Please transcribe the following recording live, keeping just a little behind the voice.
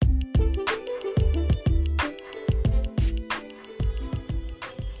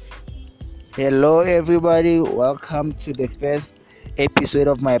Hello, everybody. Welcome to the first episode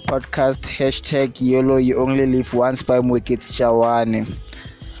of my podcast. #YOLO. You only live once by Mwekits Chawane.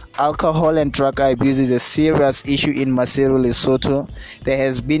 Alcohol and drug abuse is a serious issue in Maseru, Lesotho. There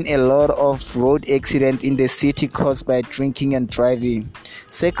has been a lot of road accidents in the city caused by drinking and driving.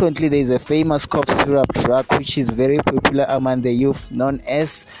 Secondly, there is a famous cough syrup drug which is very popular among the youth known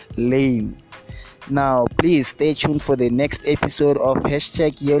as Lame. Now, please stay tuned for the next episode of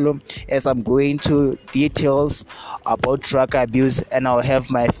 #YOLO as I'm going to details about drug abuse, and I'll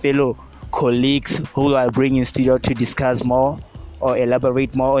have my fellow colleagues who I'll bring in studio to discuss more or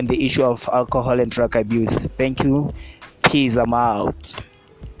elaborate more on the issue of alcohol and drug abuse. Thank you. Peace. I'm out.